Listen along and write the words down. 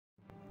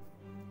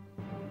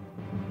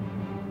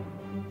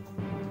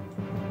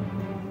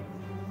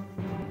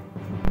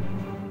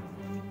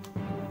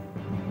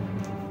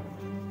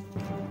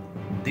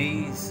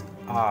These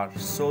are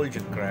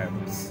soldier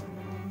crabs.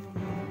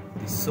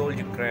 The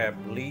soldier crab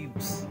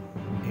lives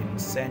in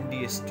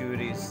sandy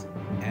estuaries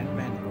and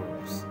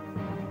mangroves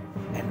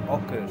and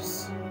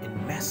occurs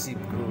in massive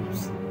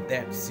groups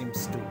that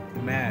seems to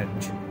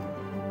emerge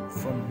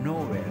from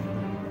nowhere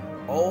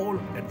all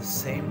at the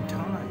same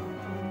time.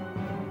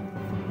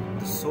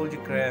 The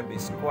soldier crab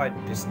is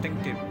quite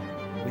distinctive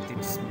with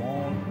its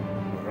small,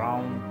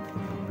 round,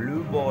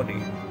 blue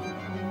body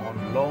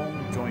on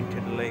long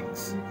jointed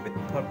legs with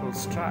purple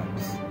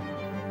stripes.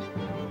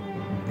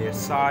 Their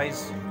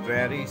size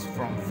varies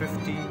from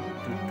 50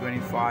 to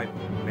 25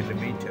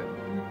 millimeter.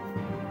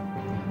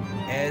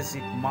 As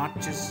it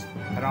marches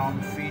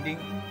around feeding,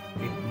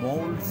 it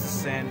molds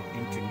sand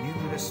into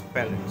numerous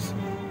pellets,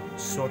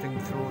 sorting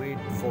through it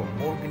for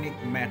organic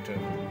matter.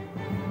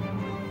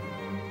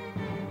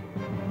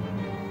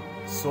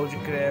 Soldier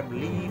crab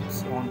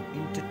lives on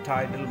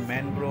intertidal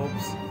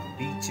mangroves,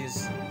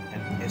 beaches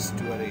and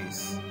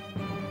estuaries.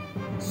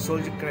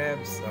 Soldier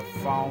crabs are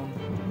found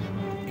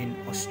in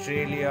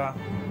Australia,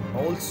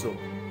 also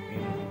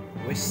in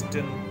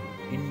Western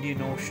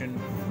Indian Ocean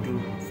to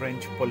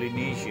French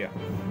Polynesia.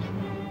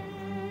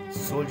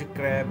 Soldier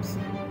crabs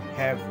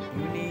have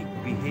unique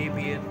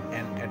behavior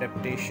and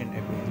adaptation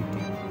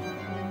ability.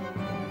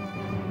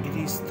 It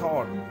is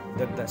thought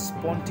that the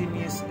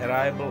spontaneous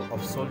arrival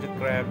of soldier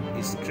crab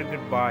is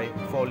triggered by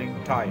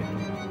falling tide,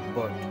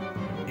 but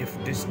if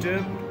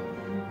disturbed,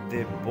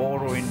 they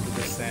burrow into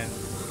the sand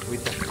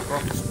with a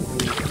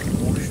corkscrew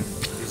motion,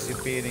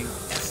 disappearing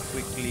as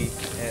quickly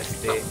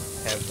as they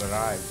have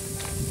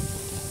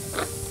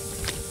arrived.